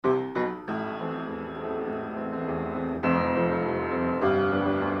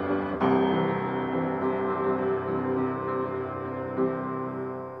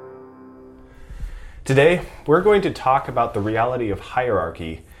Today, we're going to talk about the reality of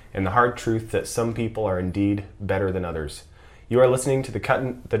hierarchy and the hard truth that some people are indeed better than others. You are listening to The Cut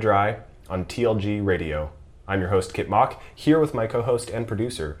and the Dry on TLG Radio. I'm your host, Kit Mock, here with my co-host and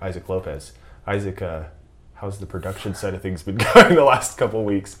producer, Isaac Lopez. Isaac, how's the production side of things been going the last couple of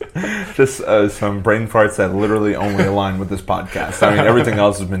weeks? Just some brain farts that literally only align with this podcast. I mean, everything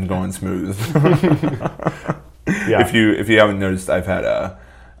else has been going smooth. Yeah. If you haven't noticed, I've had a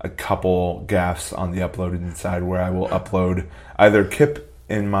couple gaffes on the uploading side where I will upload either Kip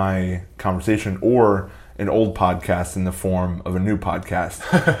in my conversation or an old podcast in the form of a new podcast.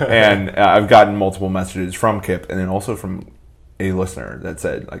 And I've gotten multiple messages from Kip and then also from a listener that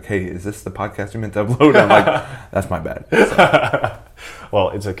said, like, hey, is this the podcast you meant to upload? I'm like, that's my bad. So. Well,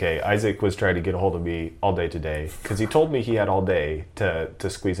 it's okay. Isaac was trying to get a hold of me all day today because he told me he had all day to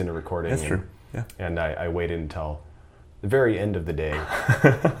squeeze into recording. That's true, yeah. And I waited until the very end of the day.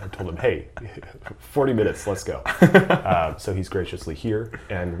 I told him, hey, 40 minutes, let's go. So he's graciously here,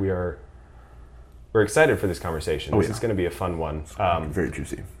 and we're excited for this conversation. This is going to be a fun one. Very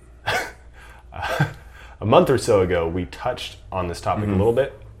juicy. A month or so ago, we touched on this topic a little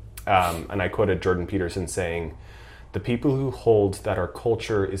bit, and I quoted Jordan Peterson saying, "The people who hold that our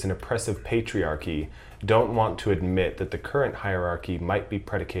culture is an oppressive patriarchy don't want to admit that the current hierarchy might be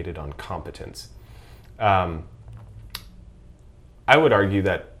predicated on competence." I would argue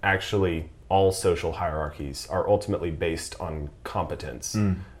that actually all social hierarchies are ultimately based on competence.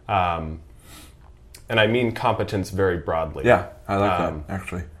 And I mean competence very broadly. Yeah, I like that,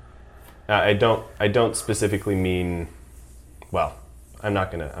 actually. I don't specifically mean, well, I'm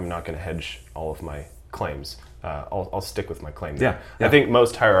not gonna hedge all of my claims. I'll stick with my claim. Yeah. I think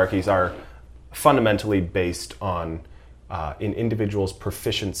most hierarchies are fundamentally based on an individual's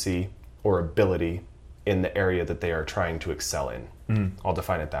proficiency or ability in the area that they are trying to excel in. I'll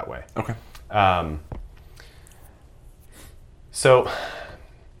define it that way. Okay. So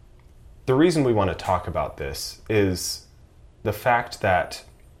the reason we want to talk about this is the fact that,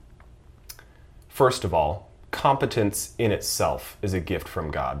 first of all, competence in itself is a gift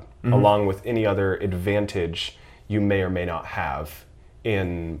from God, along with any other advantage you may or may not have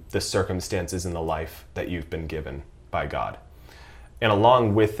in the circumstances in the life that you've been given by God. And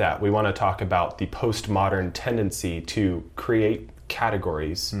along with that, we want to talk about the postmodern tendency to create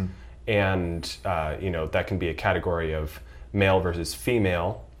categories, and that can be a category of male versus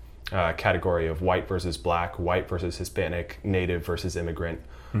female, category of white versus black, white versus Hispanic, native versus immigrant.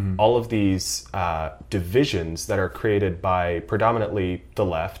 All of these divisions that are created by predominantly the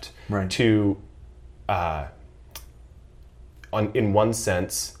left to, in one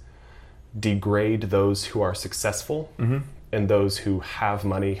sense, degrade those who are successful and those who have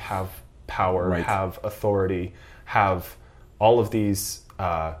money, have power, have authority, have all of these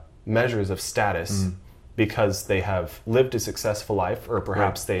measures of status because they have lived a successful life, or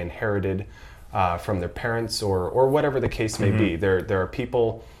perhaps they inherited from their parents, or whatever the case may be. There are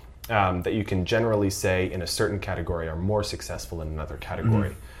people that you can generally say in a certain category are more successful in another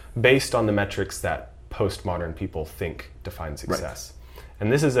category based on the metrics that postmodern people think define success.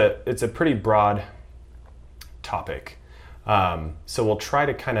 And this is it's a pretty broad topic. So we'll try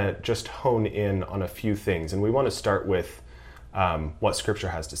to kind of just hone in on a few things. And we want to start with what Scripture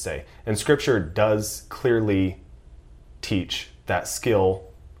has to say. And Scripture does clearly teach that skill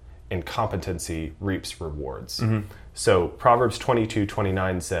and competency reaps rewards. So Proverbs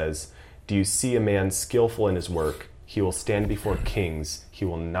 22:29 says, "Do you see a man skillful in his work? He will stand before kings. He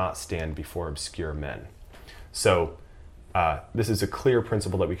will not stand before obscure men." So this is a clear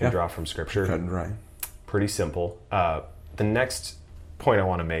principle that we can draw from Scripture. Cut and dry. Pretty simple. The next point I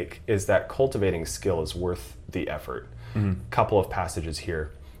want to make is that cultivating skill is worth the effort. A couple of passages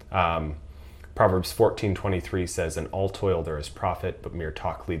here. Proverbs 14:23 says, "In all toil there is profit, but mere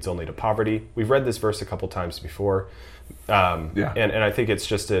talk leads only to poverty." We've read this verse a couple times before, and I think it's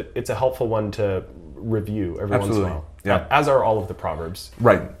just it's a helpful one to review every once in a while. Yeah. As are all of the Proverbs.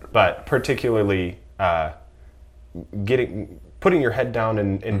 Right. But particularly putting your head down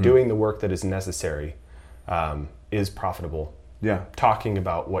and doing the work that is necessary is profitable. Yeah. Talking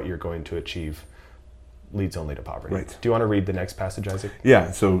about what you're going to achieve leads only to poverty. Right. Do you want to read the next passage, Isaac?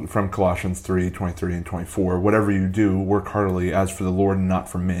 Yeah, so from Colossians 3:23 and 24, "Whatever you do, work heartily as for the Lord and not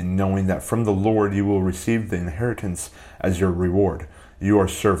for men, knowing that from the Lord you will receive the inheritance as your reward. You are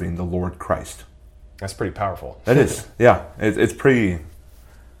serving the Lord Christ." That's pretty powerful. It is, yeah. It's pretty,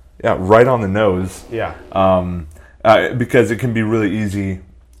 right on the nose. Yeah. Because it can be really easy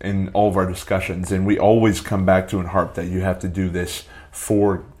in all of our discussions, and we always come back to and harp that you have to do this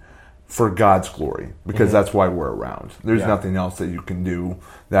for for God's glory, because that's why we're around. There's nothing else that you can do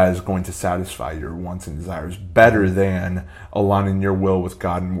that is going to satisfy your wants and desires better than aligning your will with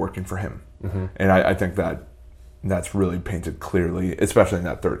God and working for Him. And I think that's really painted clearly, especially in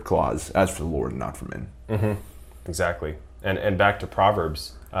that third clause, as for the Lord and not for men. Exactly. And back to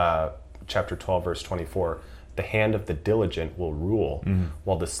Proverbs, chapter 12, verse 24, the hand of the diligent will rule,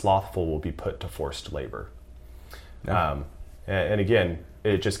 while the slothful will be put to forced labor. Yeah. And again,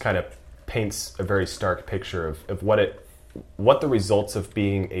 it just kind of paints a very stark picture of what the results of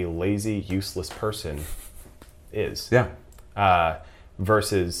being a lazy, useless person is.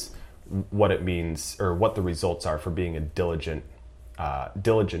 Versus what it means, or what the results are for being a diligent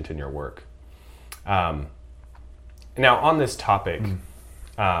in your work. Now, on this topic,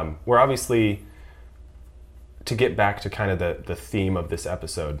 we're obviously, to get back to kind of the theme of this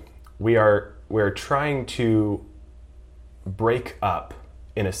episode, we're trying to break up,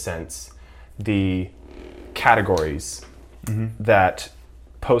 in a sense, the categories that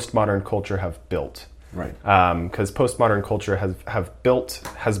postmodern culture have built. Right. Because postmodern culture has built,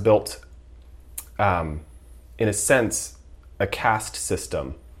 in a sense, a caste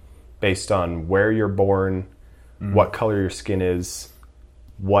system based on where you're born, what color your skin is,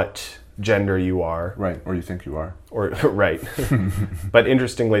 what gender you are. Right, or you think you are. Right. But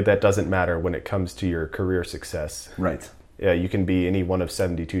interestingly, that doesn't matter when it comes to your career success. Right. Yeah, you can be any one of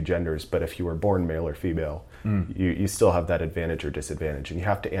 72 genders, but if you were born male or female, you still have that advantage or disadvantage, and you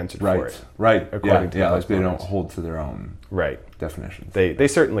have to answer for it. Right. According to like they don't hold to their own definitions. They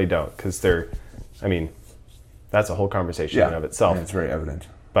certainly don't, because that's a whole conversation in and of itself. Yeah, it's very evident.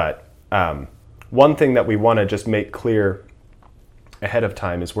 But one thing that we want to just make clear ahead of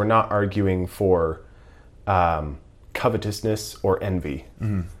time is we're not arguing for covetousness or envy.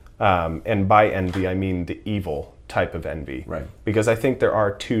 And by envy, I mean the evil type of envy. Right. Because I think there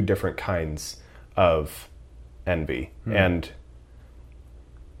are two different kinds of envy. And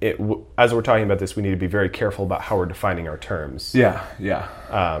as we're talking about this, we need to be very careful about how we're defining our terms.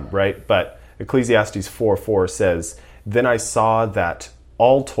 Right? But Ecclesiastes 4:4 says, "Then I saw that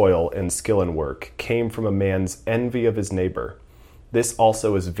all toil and skill in work came from a man's envy of his neighbor. This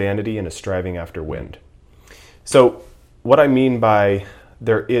also is vanity and a striving after wind." So what I mean by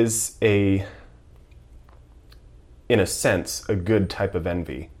there is in a sense, a good type of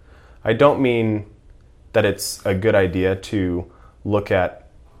envy. I don't mean that it's a good idea to look at,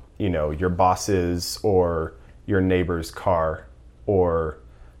 your boss's or your neighbor's car or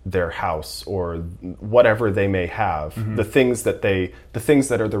their house or whatever they may have, the things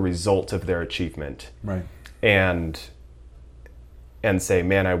that are the result of their achievement. Right. And say,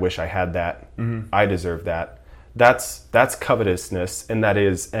 man, I wish I had that. I deserve that. That's covetousness, and that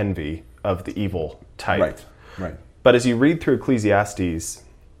is envy of the evil type. Right. But as you read through Ecclesiastes,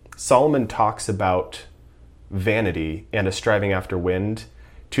 Solomon talks about vanity and a striving after wind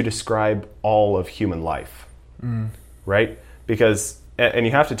to describe all of human life, right? Because, and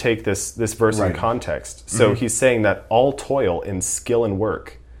you have to take this verse in context. So he's saying that all toil and skill and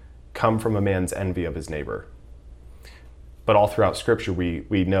work come from a man's envy of his neighbor. But all throughout Scripture,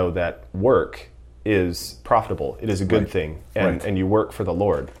 we know that work is profitable. It is a good thing. And you work for the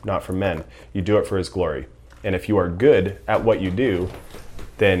Lord, not for men. You do it for His glory. And if you are good at what you do,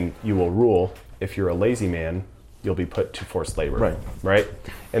 then you will rule. If you're a lazy man, you'll be put to forced labor. Right?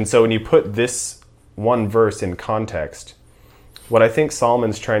 And so when you put this one verse in context, what I think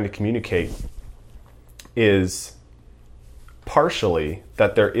Solomon's trying to communicate is partially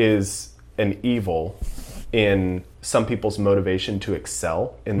that there is an evil in some people's motivation to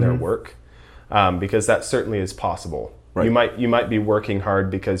excel in their work, because that certainly is possible. Right. You might be working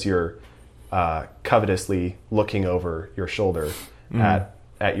hard because you're covetously looking over your shoulder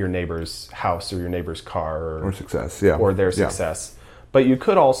at your neighbor's house or your neighbor's car or success, or their success. But you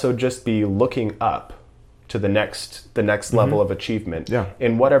could also just be looking up to the next level of achievement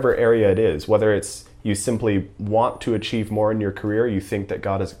in whatever area it is, whether it's you simply want to achieve more in your career, you think that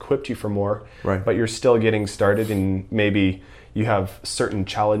God has equipped you for more, but you're still getting started, and maybe you have certain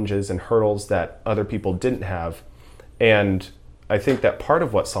challenges and hurdles that other people didn't have. And I think that part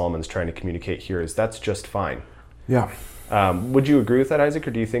of what Solomon's trying to communicate here is that's just fine. Yeah. Would you agree with that, Isaac,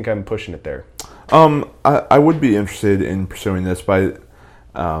 or do you think I'm pushing it there? I would be interested in pursuing this, but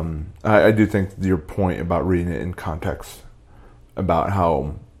I do think your point about reading it in context, about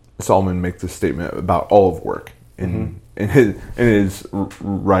how Solomon makes this statement about all of work in his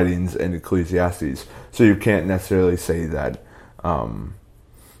writings in Ecclesiastes. So you can't necessarily say that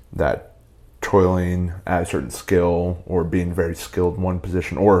that toiling at a certain skill or being very skilled in one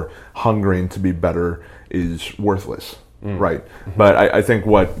position or hungering to be better is worthless. right? But I think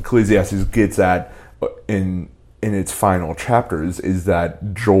what Ecclesiastes gets at in its final chapters is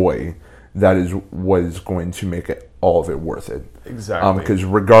that joy that is what is going to make all of it worth it. Exactly. Because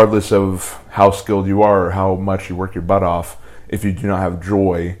regardless of how skilled you are or how much you work your butt off, if you do not have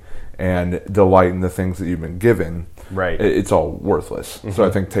joy and delight in the things that you've been given, right, it's all worthless. So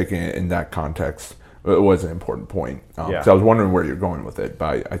I think taking it in that context was an important point. So I was wondering where you're going with it,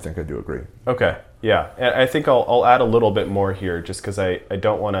 but I think I do agree. Okay, yeah. And I think I'll add a little bit more here just because I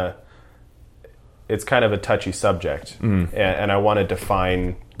don't want to... It's kind of a touchy subject, and I want to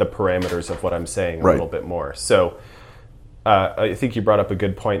define the parameters of what I'm saying a little bit more. So I think you brought up a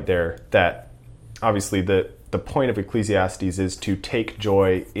good point there that obviously the point of Ecclesiastes is to take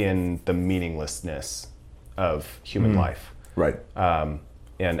joy in the meaninglessness of human life. Right. And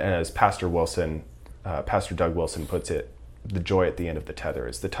as Pastor Doug Wilson puts it, the joy at the end of the tether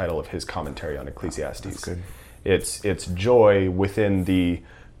is the title of his commentary on Ecclesiastes. That's good. It's joy within the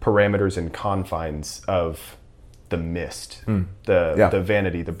parameters and confines of the mist, the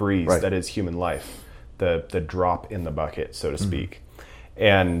vanity, the breeze that is human life, the drop in the bucket, so to speak.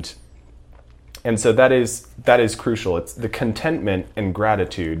 And so that is crucial. It's the contentment and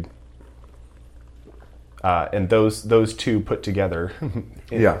gratitude, and those two put together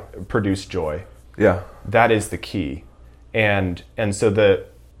produce joy. Yeah, that is the key. And so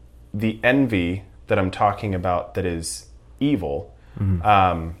the envy that I'm talking about that is evil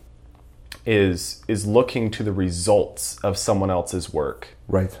is looking to the results of someone else's work,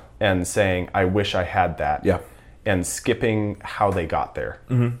 right, and saying, I wish I had that, and skipping how they got there.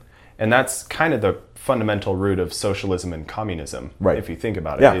 And that's kind of the fundamental root of socialism and communism, right, if you think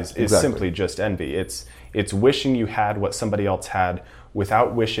about it, is simply just envy. It's wishing you had what somebody else had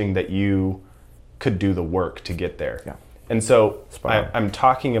without wishing that you could do the work to get there. Yeah. And so I'm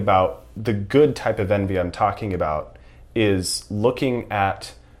talking about the good type of envy I'm talking about is looking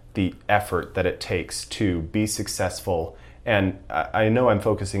at the effort that it takes to be successful. And I know I'm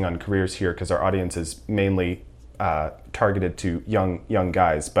focusing on careers here because our audience is mainly targeted to young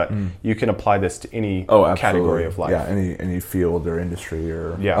guys, but you can apply this to any category of life. Yeah, any field or industry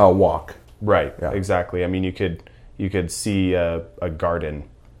or walk. Right, exactly. I mean, you could see a garden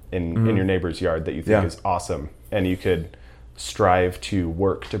in your neighbor's yard that you think is awesome, and you could strive to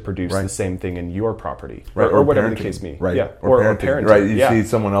work to produce the same thing in your property, or whatever the case may be. Right. Yeah. Or parenting. Right. You see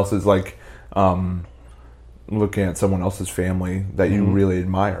someone else's, like, looking at someone else's family that you really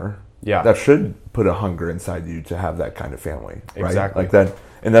admire. Yeah. That should put a hunger inside you to have that kind of family. Right? Exactly. Like that,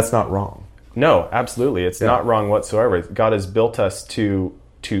 and that's not wrong. No, absolutely. It's not wrong whatsoever. God has built us to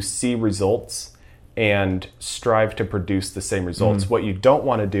see results and strive to produce the same results. What you don't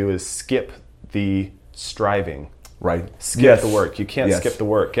want to do is skip the striving. Right. Skip the work. You can't skip the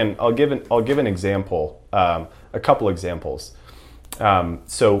work. And I'll give an example, a couple examples.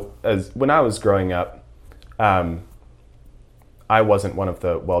 So when I was growing up, I wasn't one of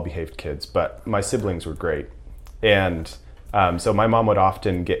the well-behaved kids, but my siblings were great. And so my mom would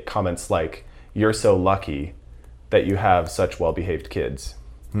often get comments like, "You're so lucky that you have such well-behaved kids."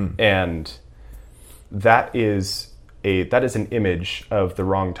 And that is an image of the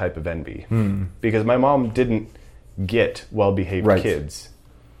wrong type of envy. Because my mom didn't get well-behaved kids.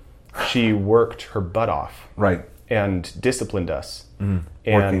 She worked her butt off. Right. And disciplined us. And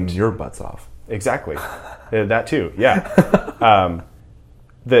working your butts off. Exactly. That too, yeah.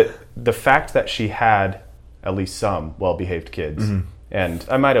 The fact that she had at least some well-behaved kids, and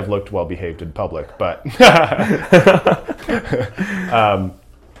I might have looked well-behaved in public, but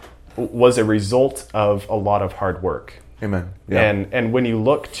was a result of a lot of hard work. Amen. Yeah. And when you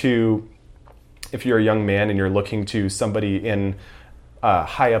look to, if you're a young man and you're looking to somebody in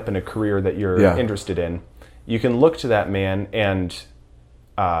high up in a career that you're interested in, you can look to that man and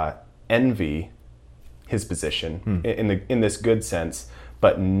envy his position in this good sense,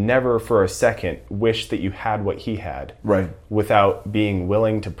 but never for a second wish that you had what he had, right, without being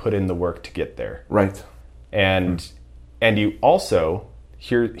willing to put in the work to get there. Right. And you also,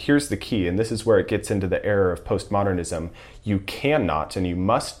 here's the key, and this is where it gets into the error of postmodernism. You cannot and you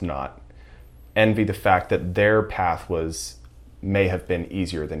must not envy the fact that their path may have been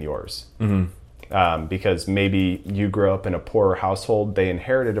easier than yours. Because maybe you grew up in a poorer household, they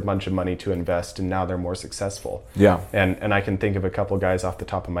inherited a bunch of money to invest, and now they're more successful. Yeah. And I can think of a couple of guys off the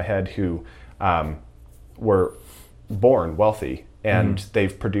top of my head who were born wealthy, and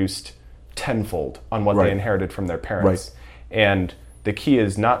they've produced tenfold on what they inherited from their parents. Right. And the key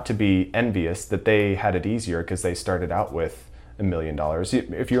is not to be envious that they had it easier because they started out with $1 million.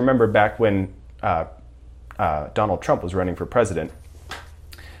 If you remember back when Donald Trump was running for president,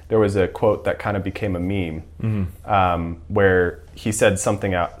 there was a quote that kind of became a meme, where he said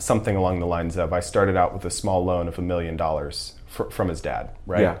something along the lines of, "I started out with a small loan of $1 million from his dad,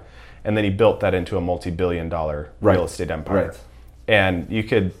 right? Yeah. And then he built that into a multi-billion-dollar real estate empire." Right. And you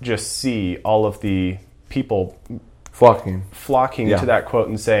could just see all of the people flocking to that quote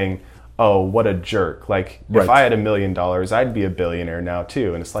and saying, "Oh, what a jerk! Like, if I had $1 million, I'd be a billionaire now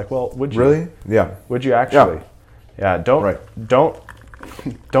too." And it's like, well, would you really? Yeah. Would you actually? Yeah.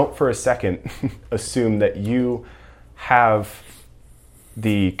 Don't for a second assume that you have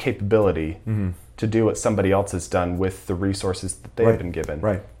the capability to do what somebody else has done with the resources that they've been given.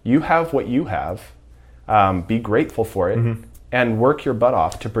 Right. You have what you have. Be grateful for it, and work your butt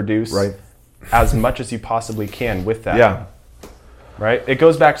off to produce as much as you possibly can with that. Yeah. Right? It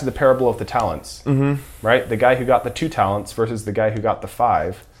goes back to the parable of the talents. Right? The guy who got the 2 talents versus the guy who got the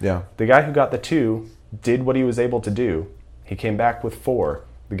 5. Yeah. The guy who got the 2 did what he was able to do. He came back with 4.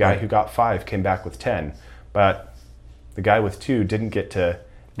 The guy who got 5 came back with 10. But the guy with 2 didn't get to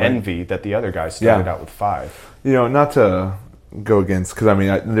envy that the other guy started out with 5. You know, not to go against, because I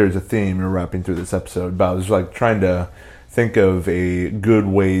mean, there's a theme you're wrapping through this episode, but I was like trying to think of a good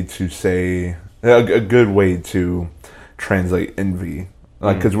way to say, a good way to translate envy.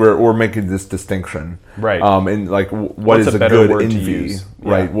 Like, because we're making this distinction, right? And like, what's is a good envy,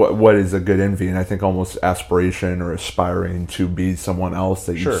 right? What is a good envy? And I think almost aspiration or aspiring to be someone else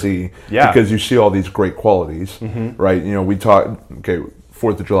that you see, because you see all these great qualities, right? You know, we talk. Okay,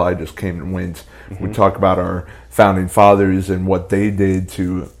 4th of July just came and went. We talk about our founding fathers and what they did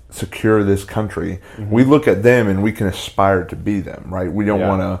to secure this country. We look at them and we can aspire to be them, right? We don't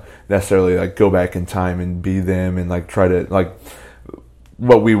want to necessarily like go back in time and be them and like try to like.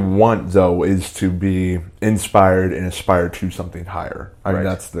 What we want, though, is to be inspired and aspire to something higher. I mean,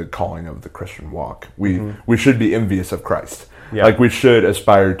 that's the calling of the Christian walk. We should be envious of Christ. Yeah. Like, we should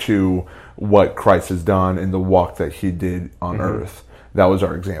aspire to what Christ has done in the walk that he did on earth. That was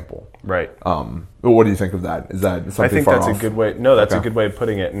our example. Right. What do you think of that? Is that something I think far that's off? a good way. No, that's a good way of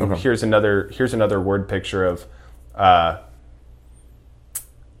putting it. And here's another word picture of.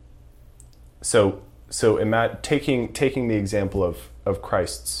 So taking the example of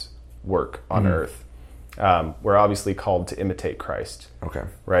Christ's work on earth, we're obviously called to imitate Christ. Okay.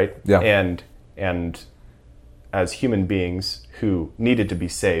 Right? Yeah. And as human beings who needed to be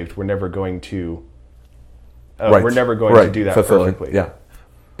saved, we're never going to to do that perfectly. Yeah.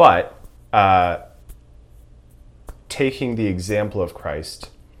 But taking the example of Christ,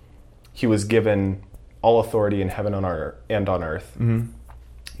 he was given all authority in heaven and on earth.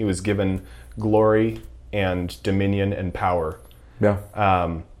 He was given glory and dominion and power. Yeah.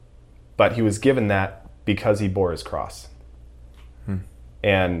 But he was given that because he bore his cross.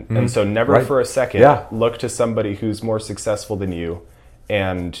 And so never for a second look to somebody who's more successful than you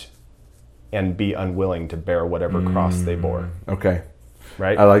and be unwilling to bear whatever cross they bore. Okay.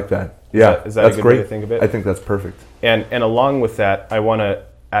 Right? I like that. Yeah. Is that a good way to think of it? I think that's perfect. And along with that, I want to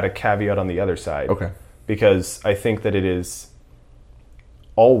add a caveat on the other side. Okay. Because I think that it is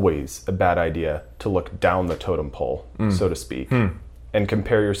always a bad idea to look down the totem pole, so to speak, and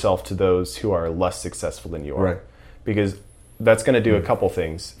compare yourself to those who are less successful than you are. Right. Because that's going to do a couple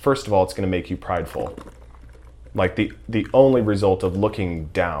things. First of all, it's going to make you prideful. Like the only result of looking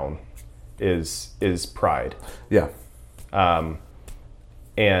down is pride. Yeah.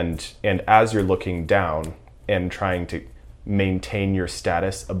 And as you're looking down and trying to maintain your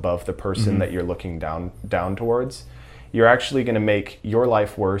status above the person that you're looking down towards, you're actually going to make your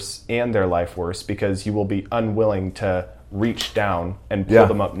life worse and their life worse because you will be unwilling to reach down and pull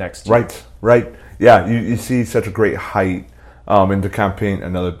them up next to you. Right. Yeah, you see such a great height. And to kind of paint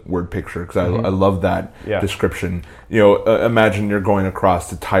another word picture, because I love that description. You know, imagine you're going across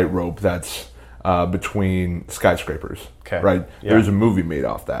the tightrope that's between skyscrapers, right? Yeah. There's a movie made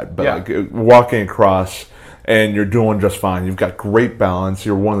off that. But like walking across and you're doing just fine. You've got great balance.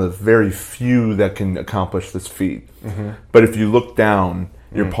 You're one of the very few that can accomplish this feat. But if you look down,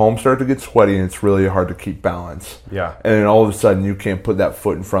 your palms start to get sweaty and it's really hard to keep balance. Yeah. And then all of a sudden you can't put that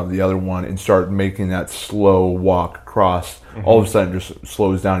foot in front of the other one and start making that slow walk across. All of a sudden it just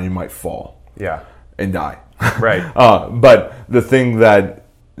slows down and you might fall. Yeah. And die. Right. But the thing that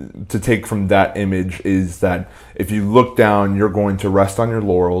to take from that image is that if you look down, you're going to rest on your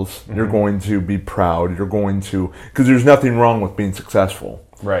laurels. You're going to be proud. You're going to, because there's nothing wrong with being successful.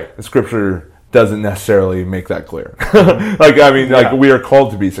 Right. The scripture doesn't necessarily make that clear. Like we are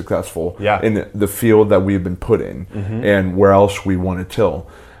called to be successful in the field that we've been put in and where else we want to till.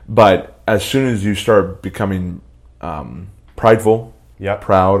 But as soon as you start becoming prideful,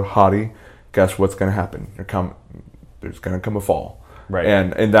 proud, haughty, guess what's going to happen? There's going to come a fall. Right.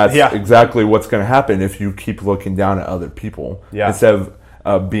 And that's exactly what's going to happen if you keep looking down at other people instead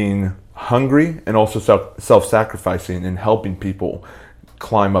of being hungry and also self-sacrificing and helping people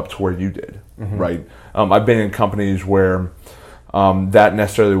climb up to where you did, right? I've been in companies where that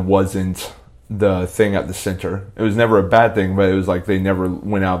necessarily wasn't the thing at the center. It was never a bad thing, but it was like they never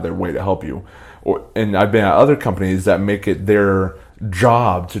went out of their way to help you. And I've been at other companies that make it their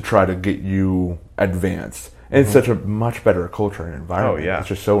job to try to get you advanced. And it's such a much better culture and environment. It's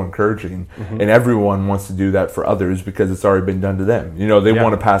just so encouraging. And everyone wants to do that for others because it's already been done to them. You know, they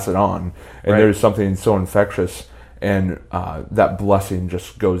want to pass it on. And there's something so infectious. And that blessing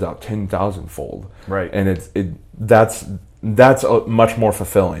just goes out 10,000-fold. Right. And that's much more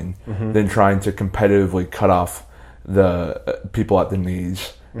fulfilling than trying to competitively cut off the people at the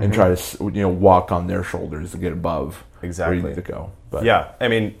knees and try to walk on their shoulders to get above where you need to go. But I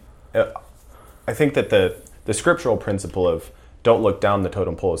mean, I think that the scriptural principle of don't look down the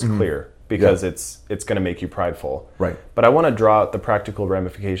totem pole is clear because it's going to make you prideful. Right. But I want to draw out the practical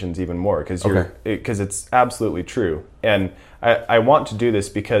ramifications even more because it's absolutely true. And I want to do this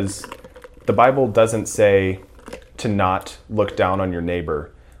because the Bible doesn't say to not look down on your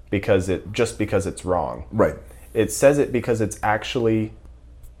neighbor because it's wrong. Right. It says it because it's actually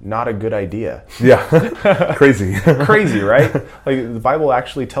not a good idea. Yeah. Crazy. Crazy, right? Like the Bible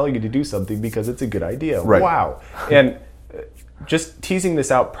actually tells you to do something because it's a good idea. Right. Wow. And just teasing this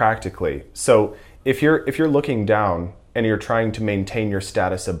out practically. So if you're looking down and you're trying to maintain your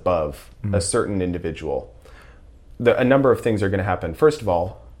status above a certain individual, a number of things are going to happen. First of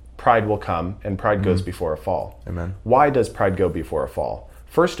all, pride will come, and pride goes before a fall. Amen. Why does pride go before a fall?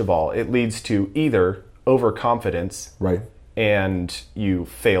 First of all, it leads to either overconfidence, right, and you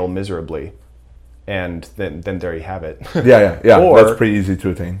fail miserably, and then there you have it. Yeah. Or, that's pretty easy to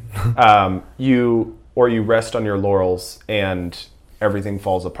attain. you rest on your laurels, and everything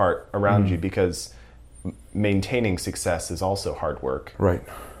falls apart around you because maintaining success is also hard work. Right.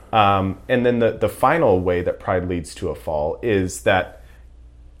 And then the final way that pride leads to a fall is that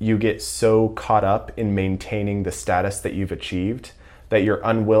you get so caught up in maintaining the status that you've achieved that you're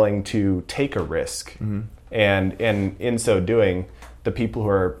unwilling to take a risk. And in so doing, the people who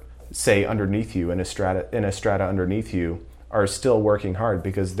are, say, underneath you in a strata underneath you are still working hard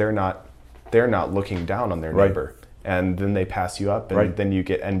because they're not looking down on their neighbor. And then they pass you up, and then you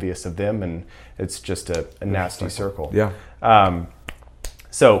get envious of them, and it's just a nasty circle. Yeah.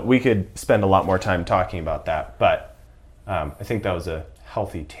 So we could spend a lot more time talking about that, but I think that was a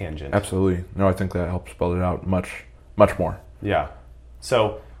healthy tangent. Absolutely. No, I think that helps spell it out much, much more. Yeah.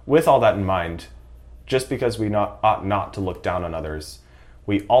 So with all that in mind, just because we ought not to look down on others,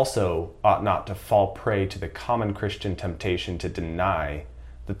 we also ought not to fall prey to the common Christian temptation to deny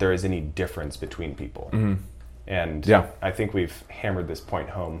that there is any difference between people. And I think we've hammered this point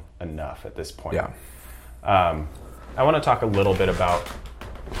home enough at this point. Yeah. I want to talk a little bit about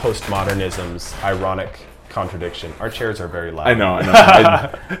postmodernism's ironic contradiction. Our chairs are very loud. I know.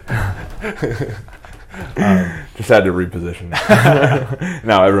 Just had to reposition.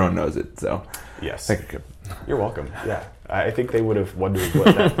 Now everyone knows it, so yes. Thank you, Kip. You're welcome. Yeah. I think they would have wondered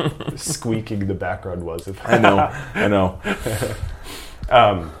what that squeaking in the background was. I know.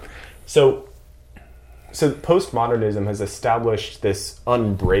 So postmodernism has established this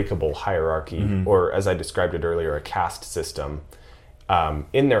unbreakable hierarchy, or as I described it earlier, a caste system,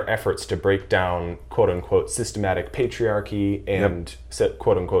 in their efforts to break down quote-unquote systematic patriarchy and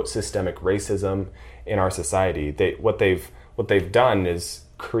quote-unquote systemic racism in our society. What they've done is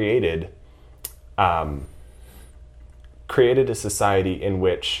created a society in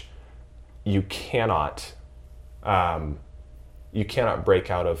which you cannot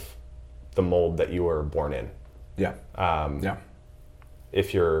break out of the mold that you were born in.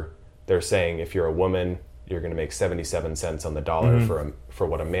 They're saying if you're a woman, you're going to make 77 cents on the dollar for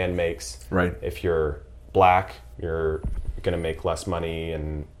what a man makes. Right. If you're black, you're going to make less money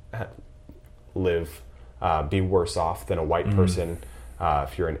and be worse off than a white person.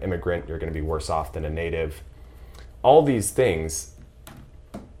 If you're an immigrant, you're going to be worse off than a native. All these things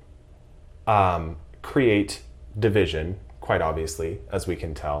create division, quite obviously, as we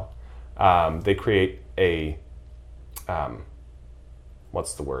can tell. They create a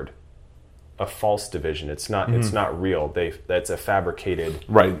what's the word? A false division. It's not. It's not real. That's a fabricated.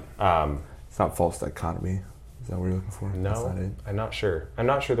 Right. It's not false dichotomy. Is that what you're looking for? No, that's not it. I'm not sure. I'm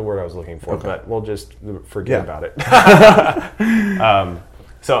not sure the word I was looking for, but we'll just forget about it.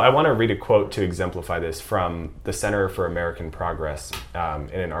 So I want to read a quote to exemplify this from the Center for American Progress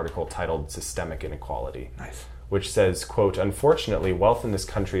in an article titled "Systemic Inequality." Nice. Which says, quote, "Unfortunately, wealth in this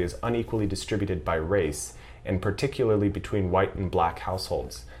country is unequally distributed by race and particularly between white and black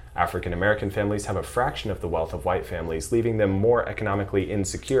households. African American families have a fraction of the wealth of white families, leaving them more economically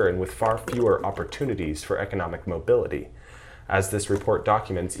insecure and with far fewer opportunities for economic mobility. As this report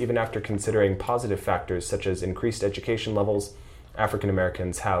documents, even after considering positive factors such as increased education levels, African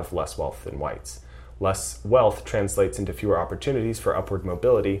Americans have less wealth than whites. Less wealth translates into fewer opportunities for upward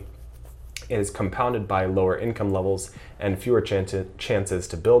mobility. It is compounded by lower income levels and fewer chances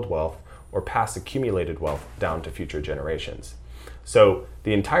to build wealth or pass accumulated wealth down to future generations. So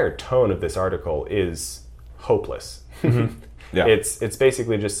the entire tone of this article is hopeless. Mm-hmm. Yeah. It's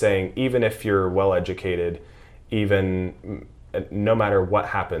basically just saying, even if you're well educated, even no matter what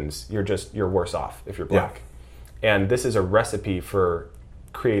happens, you're worse off if you're black. Yeah. And this is a recipe for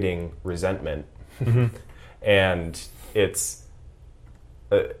creating resentment. Mm-hmm. And it's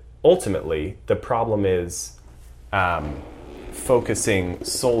ultimately the problem is focusing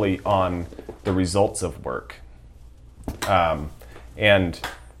solely on the results of work. And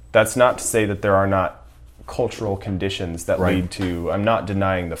that's not to say that there are not cultural conditions that lead to. I'm not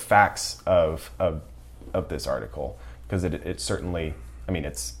denying the facts of this article, because it certainly, I mean,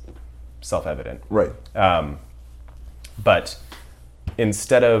 it's self-evident. Right. But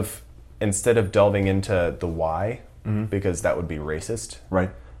instead of delving into the why, mm-hmm. because that would be racist. Right.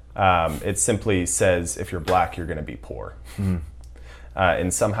 It simply says if you're black, you're going to be poor. Mm-hmm.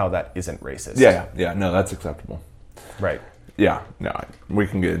 And somehow that isn't racist. Yeah. No, that's acceptable. Right. Yeah. No, we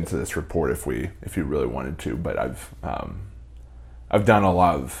can get into this report if you really wanted to. But I've done a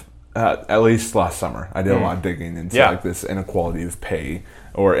lot of at least last summer. I did a lot of digging into like this inequality of pay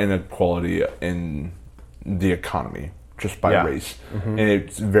or inequality in the economy just by race, mm-hmm. and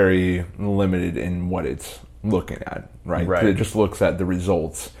it's very limited in what it's looking at. Right. It just looks at the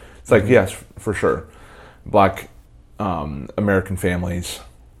results. It's like, mm-hmm. yes, for sure, black American families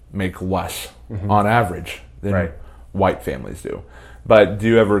make less mm-hmm. on average than white families do. But do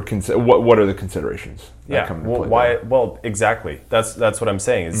you ever consider what are the considerations that come into play? Why? Well, exactly. That's what I'm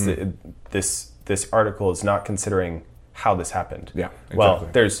saying. Is this article is not considering how this happened. Yeah. Exactly. Well,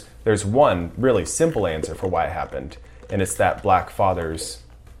 there's one really simple answer for why it happened, and it's that black fathers,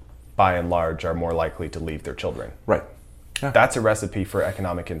 by and large, are more likely to leave their children. Right. Yeah. That's a recipe for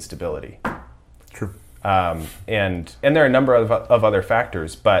economic instability. True. And there are a number of other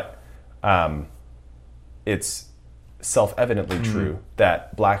factors, but it's self-evidently mm-hmm. true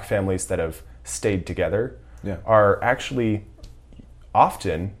that black families that have stayed together are actually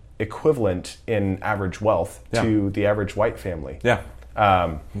often equivalent in average wealth to the average white family. Yeah.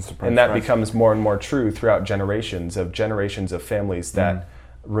 And that becomes more and more true throughout generations of families that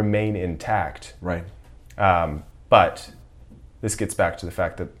remain intact. Right. But this gets back to the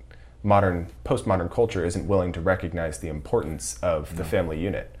fact that postmodern culture isn't willing to recognize the importance of the family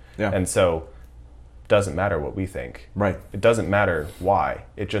unit. Yeah. And so it doesn't matter what we think. Right. It doesn't matter why.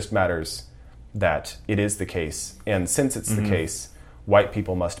 It just matters that it is the case. And since it's the case, white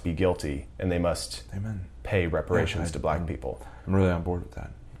people must be guilty and they must pay reparations to black people. I'm really on board with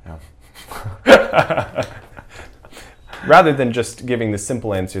that. Yeah. Rather than just giving the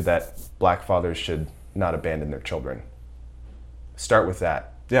simple answer that black fathers should not abandon their children. Start with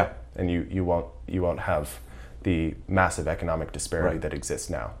that. Yeah. And you won't have the massive economic disparity that exists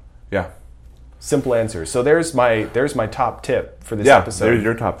now. Yeah. Simple answer. So there's my top tip for this episode. There's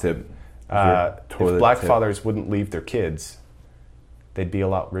your top tip. If black fathers wouldn't leave their kids, they'd be a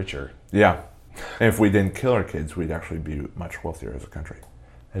lot richer. Yeah. And if we didn't kill our kids, we'd actually be much wealthier as a country.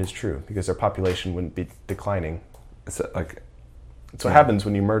 That is true, because our population wouldn't be declining. It's what happens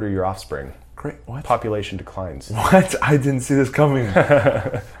when you murder your offspring. Great. What? Population declines. What? I didn't see this coming.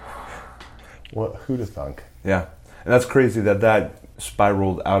 What? Who'd have thunk? Yeah. And that's crazy that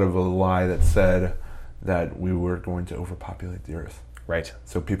spiraled out of a lie that said that we were going to overpopulate the earth. Right.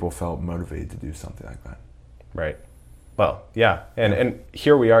 So people felt motivated to do something like that. Right. Well, yeah. And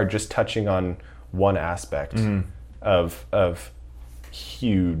here we are just touching on one aspect of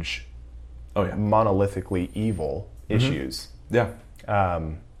huge, monolithically evil issues. Yeah.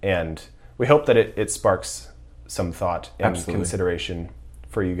 And we hope that it sparks some thought and consideration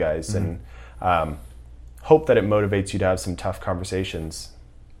for you guys, and hope that it motivates you to have some tough conversations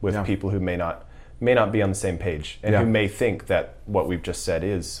with people who may not be on the same page and who may think that what we've just said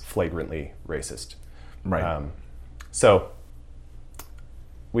is flagrantly racist. Right. So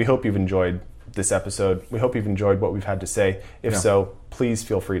we hope you've enjoyed this episode. We hope you've enjoyed what we've had to say. If so, please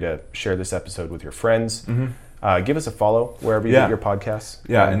feel free to share this episode with your friends. Give us a follow wherever you get your podcasts.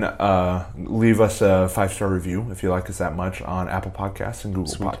 Yeah, and leave us a 5-star review if you like us that much on Apple Podcasts and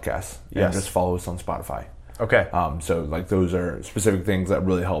Google Podcasts. And just follow us on Spotify. Okay. So those are specific things that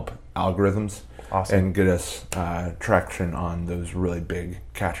really help algorithms. Awesome. and get us traction on those really big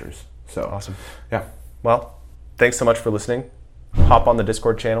catchers. So awesome. Yeah. Well, thanks so much for listening. Hop on the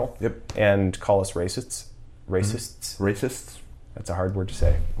Discord channel. Yep. And call us racists. Racists. Racists. That's a hard word to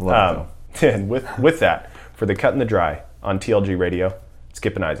say. Love it, and with that, for the Cut and the Dry on TLG Radio,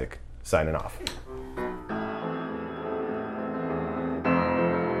 Skip and Isaac signing off.